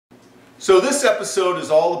So this episode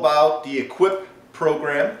is all about the EQIP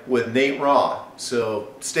program with Nate Raw.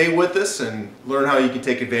 So stay with us and learn how you can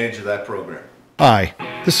take advantage of that program. Hi,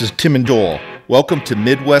 this is Tim and Dole. Welcome to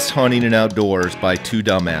Midwest Hunting and Outdoors by Two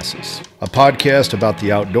Dumbasses, a podcast about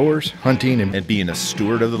the outdoors, hunting, and being a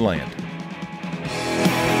steward of the land.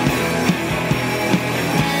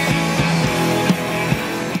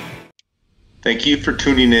 Thank you for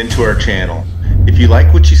tuning in to our channel. If you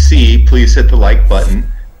like what you see, please hit the like button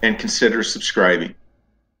and consider subscribing.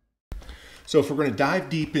 So if we're going to dive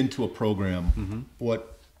deep into a program,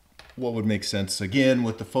 what would make sense? Again,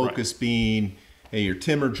 with the focus being, hey, you're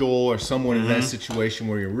Tim or Joel or someone in that situation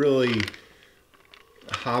where you're really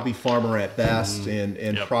a hobby farmer at best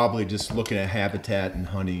and probably just looking at habitat and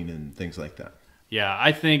hunting and things like that. Yeah,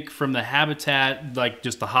 I think from the habitat, like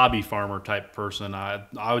just the hobby farmer type person,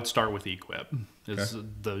 I would start with EQIP. It's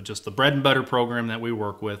just the bread and butter program that we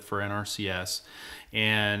work with for NRCS,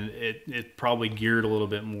 and it probably geared a little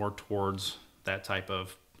bit more towards that type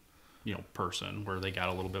of person where they got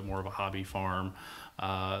a little bit more of a hobby farm,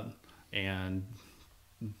 and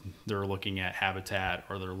they're looking at habitat,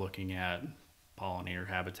 or they're looking at pollinator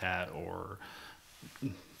habitat or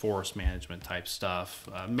forest management type stuff.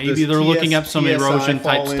 Maybe they're looking up some erosion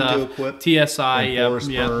type stuff. TSI,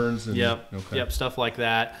 yep, stuff like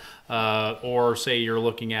that. Or say you're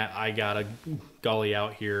looking at, I got a gully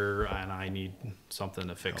out here and I need something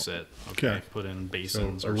to fix it. Okay, put in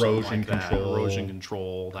basins or something like that. Erosion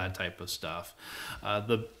control, that type of stuff.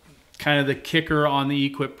 The kicker on the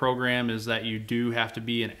EQIP program is that you do have to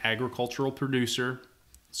be an agricultural producer.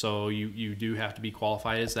 So you do have to be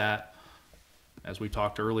qualified as that. As we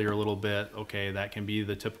talked earlier a little bit, okay, that can be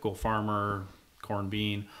the typical farmer, corn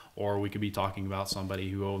bean, or we could be talking about somebody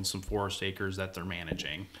who owns some forest acres that they're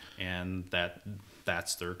managing, and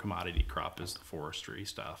that's their commodity crop is the forestry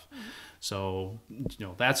stuff. So,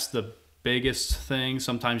 that's the biggest thing.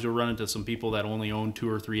 Sometimes you'll run into some people that only own 2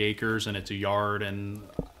 or 3 acres and it's a yard, and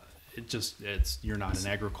you're not an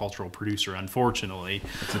agricultural producer, unfortunately.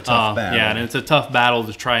 It's a tough battle. Yeah, and it's a tough battle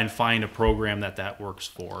to try and find a program that works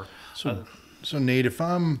for. So Nate, if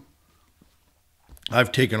I've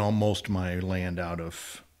taken almost my land out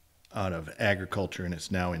of agriculture and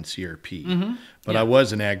it's now in CRP, but I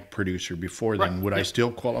was an ag producer before then. Would I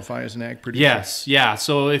still qualify as an ag producer? Yes, yeah.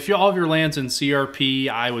 So if all of your land's in CRP,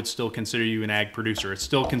 I would still consider you an ag producer. It's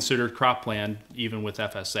still considered cropland even with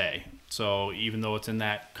FSA. So even though it's in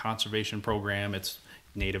that conservation program, it's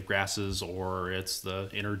native grasses or it's the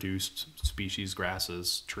introduced species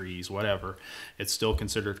grasses, trees, whatever, it's still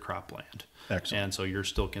considered cropland. Excellent. And so you're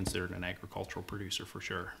still considered an agricultural producer for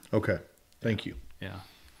sure. Okay. Thank you. Yeah.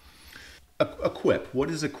 EQIP. What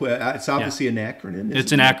is EQIP? It's obviously an acronym.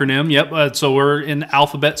 It's an acronym. Yep. So we're in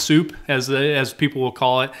alphabet soup, as people will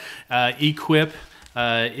call it. EQIP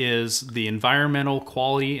is the Environmental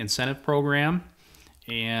Quality Incentive Program,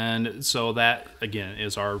 and so that again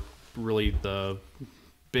is really the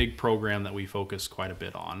big program that we focus quite a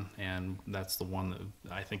bit on, and that's the one that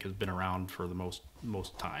I think has been around for the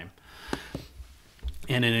most time.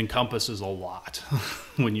 And it encompasses a lot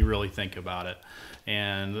when you really think about it.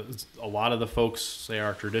 And a lot of the folks, say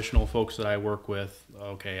our traditional folks that I work with,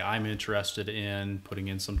 okay, I'm interested in putting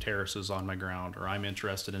in some terraces on my ground, or I'm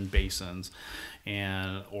interested in basins,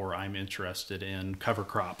 or I'm interested in cover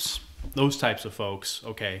crops. Those types of folks,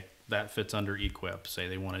 okay, that fits under EQIP. Say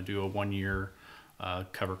they want to do a 1-year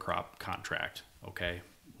cover crop contract. Okay,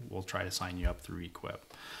 we'll try to sign you up through EQIP.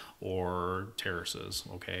 Or terraces.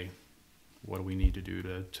 Okay, what do we need to do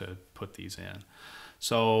to put these in?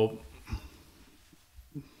 So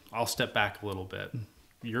I'll step back a little bit.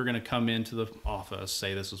 You're going to come into the office,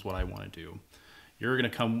 say this is what I want to do. You're going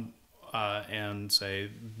to come and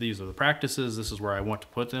say these are the practices, this is where I want to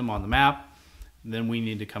put them on the map. Then we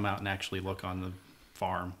need to come out and actually look on the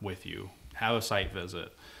farm with you, have a site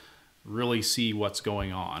visit, really see what's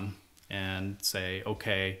going on, and say,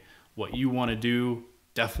 okay, what you want to do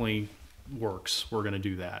definitely works. We're going to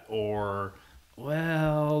do that. Or,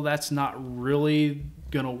 well, that's not really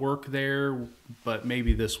going to work there, but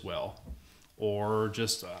maybe this will. Or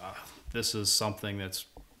just this is something that's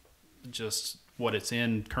just what it's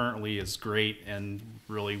in currently is great, and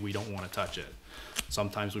really we don't want to touch it.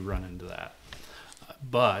 Sometimes we run into that.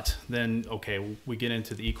 But then, okay, we get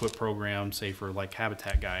into the EQIP program, say for like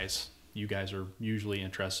habitat guys. You guys are usually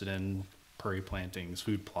interested in prairie plantings,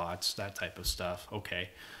 food plots, that type of stuff. Okay,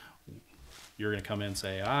 you're going to come in and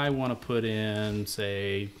say, I want to put in,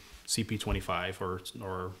 say, CP25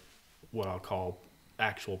 or what I'll call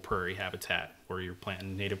actual prairie habitat, where you're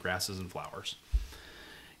planting native grasses and flowers.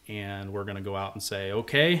 And we're going to go out and say,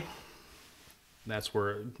 okay, that's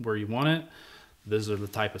where you want it. these are the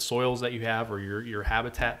type of soils that you have, or your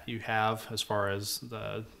habitat that you have, as far as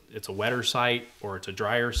it's a wetter site or it's a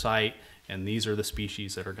drier site, and these are the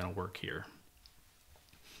species that are going to work here.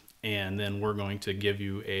 And then we're going to give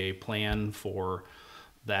you a plan for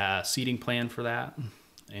that, seeding plan for that,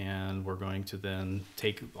 and we're going to then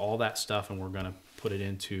take all that stuff and we're going to put it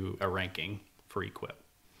into a ranking for EQIP.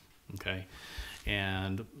 Okay,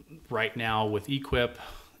 and right now with EQIP,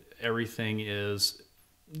 everything is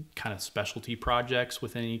kind of specialty projects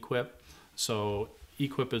within EQIP. So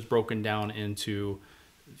EQIP is broken down into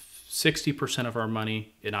 60% of our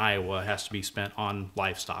money in Iowa has to be spent on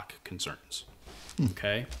livestock concerns.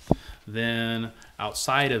 Okay, then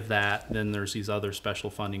outside of that, then there's these other special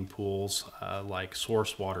funding pools like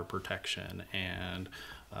source water protection and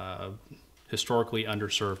historically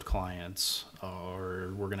underserved clients,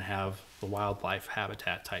 or we're going to have the wildlife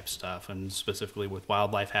habitat type stuff. And specifically with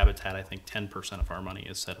wildlife habitat, I think 10% of our money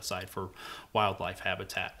is set aside for wildlife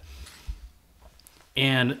habitat.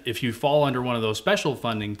 And if you fall under one of those special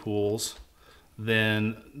funding pools,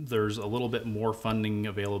 then there's a little bit more funding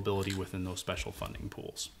availability within those special funding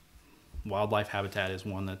pools. Wildlife habitat is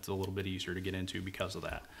one that's a little bit easier to get into because of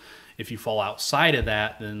that. If you fall outside of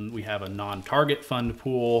that, then we have a non-target fund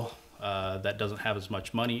pool that doesn't have as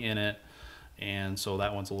much money in it, and so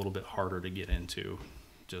that one's a little bit harder to get into.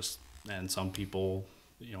 And some people,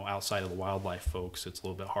 you know, outside of the wildlife folks, it's a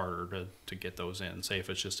little bit harder to get those in. Say if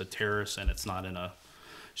it's just a terrace and it's not in a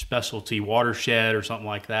specialty watershed or something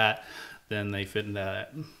like that, then they fit in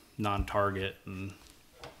that non-target, and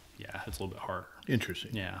yeah, it's a little bit harder.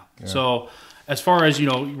 Interesting. Yeah. So as far as, you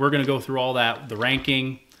know, we're going to go through all that, the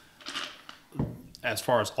ranking. As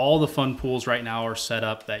far as all the fund pools right now are set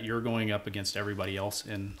up that you're going up against everybody else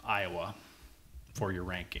in Iowa for your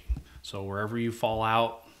ranking. So wherever you fall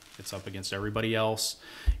out, it's up against everybody else.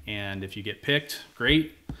 And if you get picked,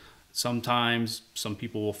 great. Sometimes some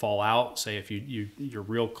people will fall out. Say if you're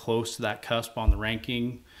real close to that cusp on the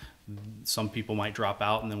ranking, some people might drop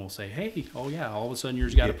out, and then we'll say, hey, oh yeah, all of a sudden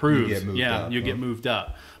yours got approved. You get moved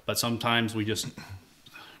up. But sometimes we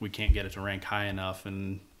can't get it to rank high enough,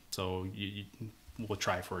 and so we'll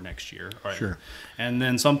try for next year. Right? Sure. And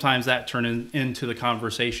then sometimes that turns into the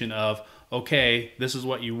conversation of, okay, this is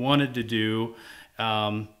what you wanted to do.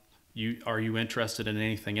 Are you interested in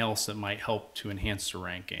anything else that might help to enhance the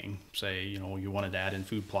ranking? Say, you know, you wanted to add in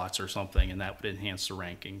food plots or something, and that would enhance the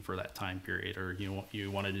ranking for that time period. Or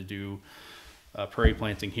you wanted to do prairie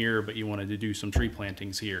planting here, but you wanted to do some tree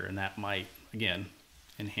plantings here, and that might, again,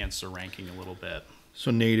 enhance the ranking a little bit.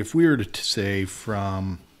 So Nate, if we were to say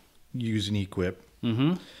from using EQIP,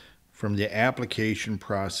 from the application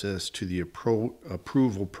process to the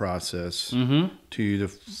approval process to the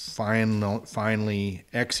finally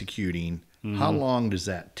executing, how long does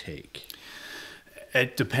that take?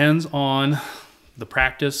 It depends on the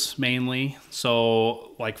practice mainly.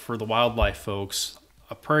 So like for the wildlife folks,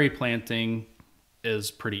 a prairie planting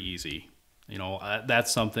is pretty easy. You know,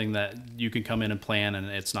 that's something that you can come in and plan, and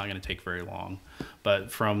it's not going to take very long.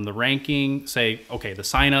 But from the ranking, say, okay, the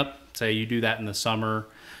sign up, say you do that in the summer,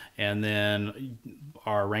 and then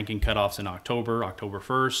our ranking cutoffs in October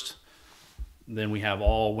 1st. Then we have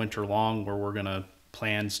all winter long where we're going to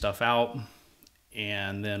plan stuff out,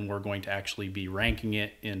 and then we're going to actually be ranking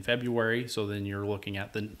it in February. So then you're looking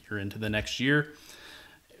at you're into the next year.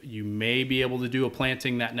 You may be able to do a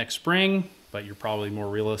planting that next spring, but you're probably more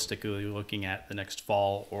realistically looking at the next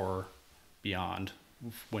fall or beyond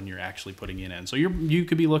when you're actually putting it in. So you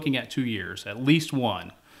could be looking at 2 years, at least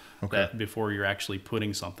one, before you're actually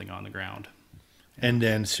putting something on the ground. And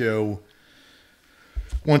then so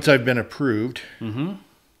once I've been approved,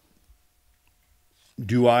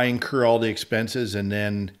 do I incur all the expenses and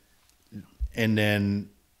then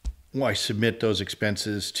I submit those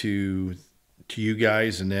expenses to you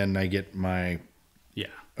guys, and then I get my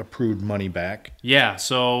approved money back? Yeah,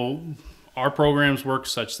 so our programs work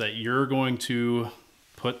such that you're going to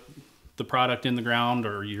put the product in the ground,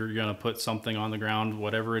 or you're going to put something on the ground,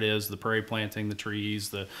 whatever it is, the prairie planting, the trees,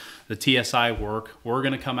 the TSI work. We're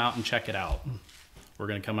going to come out and check it out. We're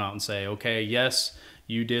going to come out and say, okay, yes,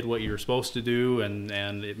 you did what you were supposed to do, and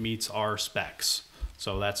it meets our specs.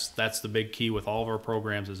 So that's the big key with all of our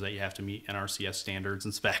programs, is that you have to meet NRCS standards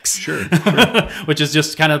and specs. Sure. Which is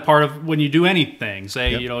just kind of part of when you do anything.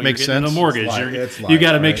 Say, you know, you're getting a mortgage. You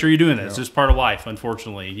got to make sure you're doing this. It's just part of life,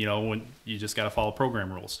 unfortunately. You know, when you just got to follow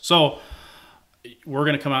program rules. So we're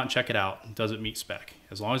going to come out and check it out. Does it meet spec?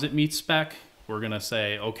 As long as it meets spec, we're going to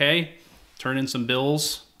say, okay, turn in some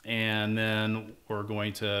bills, and then we're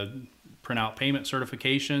going to print out payment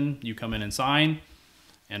certification. You come in and sign,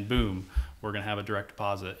 and boom, we're going to have a direct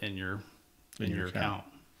deposit in your account.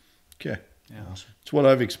 Okay. Yeah. It's what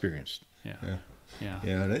I've experienced. Yeah. Yeah. Yeah.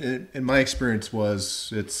 Yeah, and my experience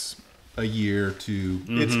was it's a year to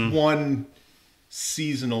it's one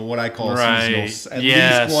seasonal, what I call seasonal, at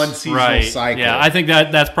least one seasonal cycle. Yeah, I think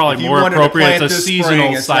that's probably if you more wanted appropriate. To plant It's a this seasonal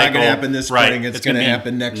spring, it's cycle. not going to happen this spring. It's going to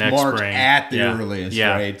happen next March spring. at the earliest,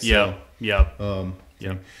 right? Yeah. So,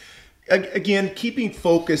 again, keeping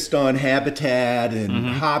focused on habitat and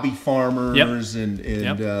hobby farmers and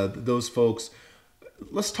those folks.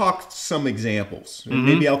 Let's talk some exampls.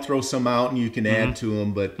 Maybe I'll throw some out and you can add to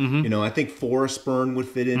them. But I think forest burn would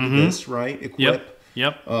fit into this, right? EQIP.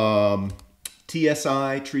 Yep.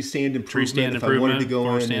 TSI, tree stand improvement. If I wanted to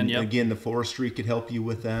go in, and again, the forestry could help you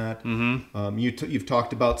with that. You've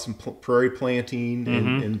talked about some prairie planting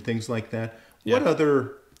and things like that. What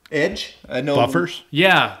other edge? I know buffers.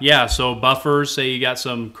 Yeah. So buffers. Say you got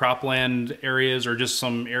some cropland areas or just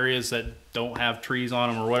some areas that don't have trees on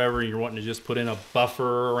them or whatever. And you're wanting to just put in a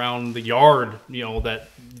buffer around the yard. That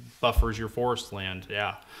buffers your forest land.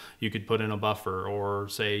 Yeah, you could put in a buffer, or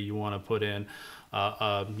say you want to put in.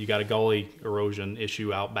 You got a gully erosion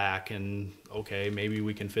issue out back, and okay, maybe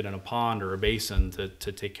we can fit in a pond or a basin to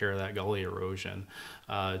take care of that gully erosion.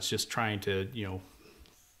 It's just trying to,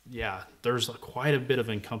 there's quite a bit of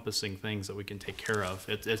encompassing things that we can take care of.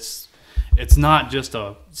 It's not just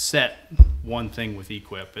a set one thing with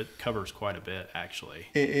EQIP. It covers quite a bit, actually.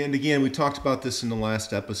 And again, we talked about this in the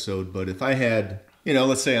last episode, but if I had,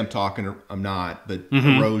 let's say I'm not, but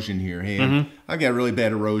erosion here. Hey, I got really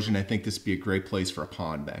bad erosion. I think this would be a great place for a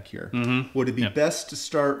pond back here. Would it be best to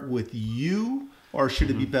start with you, or should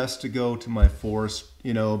it be best to go to my forest,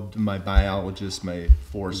 to my biologist, my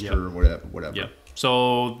forester, whatever? Yep.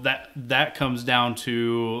 So that comes down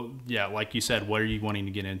to, like you said, what are you wanting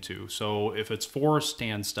to get into? So if it's forest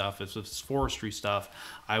stand stuff, if it's forestry stuff,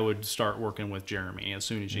 I would start working with Jeremy as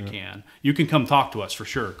soon as you can. You can come talk to us for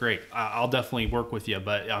sure. Great. I'll definitely work with you,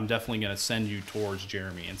 but I'm definitely going to send you towards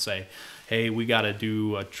Jeremy and say, hey, we got to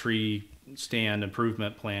do a tree stand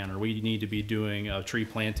improvement plan, or we need to be doing a tree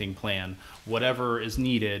planting plan, whatever is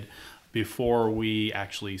needed before we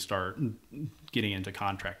actually start getting into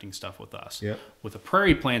contracting stuff with us. Yep. With the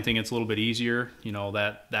prairie planting, it's a little bit easier.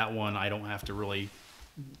 That one I don't have to really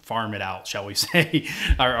farm it out, shall we say,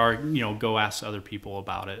 or go ask other people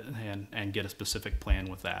about it and get a specific plan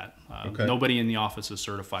with that. Nobody in the office is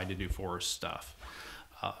certified to do forest stuff.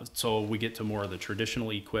 So we get to more of the traditional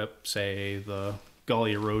EQIP, say the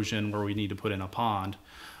gully erosion where we need to put in a pond.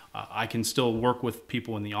 I can still work with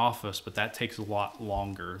people in the office, but that takes a lot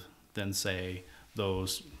longer than, say,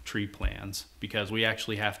 those tree plans, because we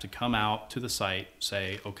actually have to come out to the site,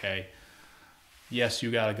 say, okay, yes, you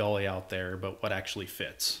got a gully out there, but what actually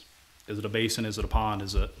fits? Is it a basin? Is it a pond?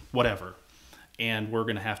 Is it whatever? And we're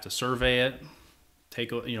going to have to survey it,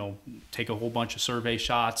 take a whole bunch of survey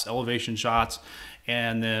shots, elevation shots,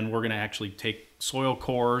 and then we're going to actually take soil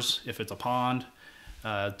cores if it's a pond,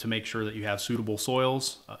 to make sure that you have suitable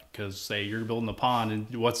soils, because say you're building a pond,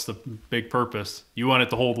 and what's the big purpose? You want it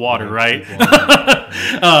to hold water, right?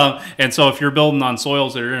 And so if you're building on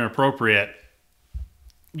soils that are inappropriate,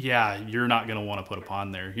 you're not going to want to put a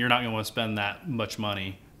pond there. You're not going to want to spend that much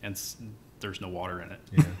money, and there's no water in it.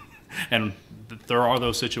 Yeah. And there are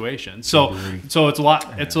those situations. So it's a lot.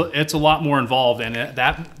 It's a lot more involved, and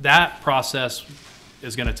that process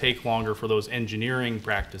is going to take longer for those engineering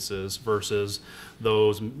practices versus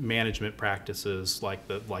those management practices like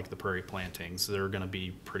the prairie plantings. They're going to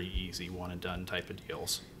be pretty easy, one and done type of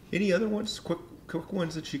deals. Any other ones, quick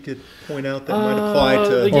ones that you could point out that might apply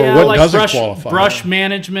to? Or what doesn't qualify? Brush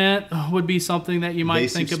management would be something that you might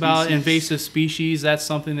Invasive think about. species? Invasive species, that's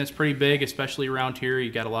something that's pretty big, especially around here.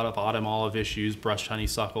 You got a lot of autumn olive issues, brush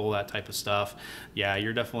honeysuckle, that type of stuff. Yeah,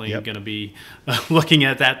 you're definitely going to be looking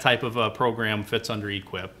at that type of a program. Fits under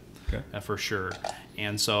EQIP, for sure.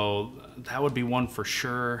 And so that would be one for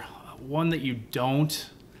sure. One that you don't,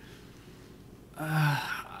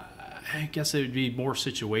 I guess it would be more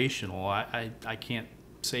situational. I can't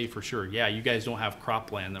say for sure. Yeah, you guys don't have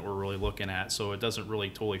cropland that we're really looking at, so it doesn't really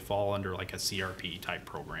totally fall under like a CRP type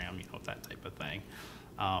program, that type of thing.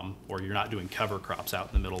 Or you're not doing cover crops out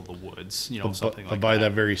in the middle of the woods, something like that. But by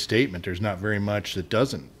that very statement, there's not very much that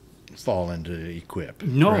doesn't fall into EQIP.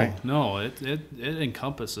 No, right? no, it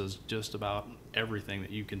encompasses just about everything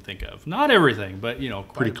that you can think of. Not everything, but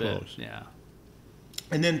quite pretty a close. Bit. Yeah.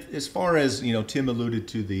 And then as far as, Tim alluded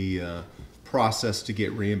to the process to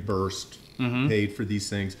get reimbursed, paid for these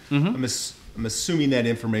things, I'm assuming that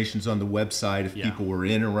information's on the website if people were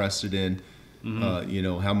interested in,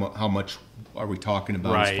 how much are we talking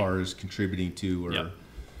about as far as contributing to, or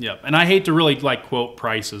Yep. And I hate to really like quote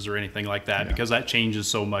prices or anything like that because that changes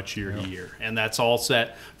so much year to year. And that's all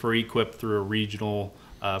set for EQIP through a regional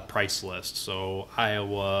price list. So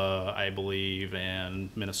Iowa, I believe, and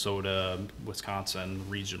Minnesota, Wisconsin,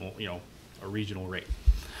 regional, a regional rate.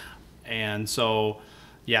 And so,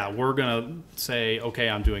 yeah, we're going to say, okay,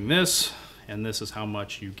 I'm doing this, and this is how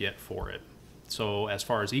much you get for it. So as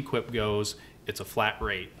far as EQIP goes, it's a flat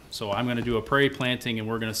rate. So I'm going to do a prairie planting, and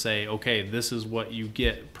we're going to say, okay, this is what you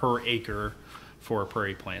get per acre for a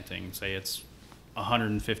prairie planting. Say it's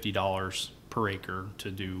 $150 per acre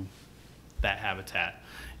to do that habitat.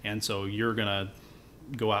 And so you're going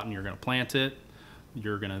to go out and you're going to plant it.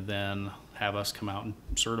 You're going to then have us come out and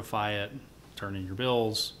certify it, turn in your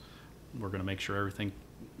bills. We're going to make sure everything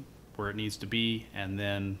where it needs to be, and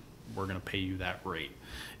then we're going to pay you that rate.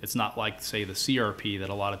 It's not like, say, the CRP that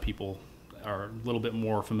a lot of people are a little bit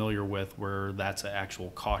more familiar with, where that's an actual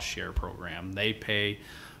cost share program. They pay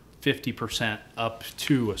 50% up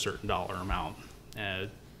to a certain dollar amount.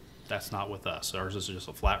 That's not with us. Ours is just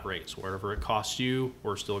a flat rate. So wherever it costs you,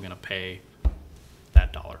 we're still going to pay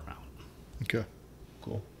that dollar amount. Okay.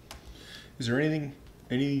 Cool. Is there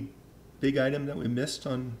any big item that we missed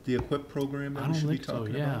on the EQIP program that we should be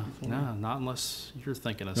talking about? No, not unless you're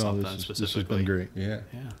thinking of something specifically. This has been great. Yeah.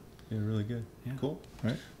 Yeah. Yeah, really good. Yeah. Cool.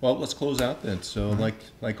 All right. Well, let's close out then. So,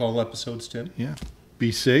 like all episodes, Tim. Yeah.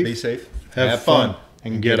 Be safe. Be safe. Have fun.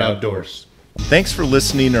 And get outdoors. Thanks for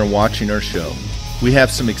listening or watching our show. We have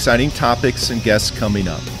some exciting topics and guests coming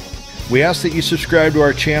up. We ask that you subscribe to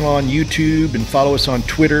our channel on YouTube and follow us on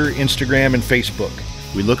Twitter, Instagram, and Facebook.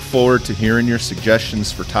 We look forward to hearing your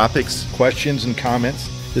suggestions for topics, Questions and comments.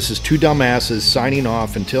 This is Two Dumbasses signing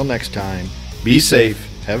off. Until next time, be safe,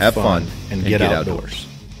 have fun, and get outdoors.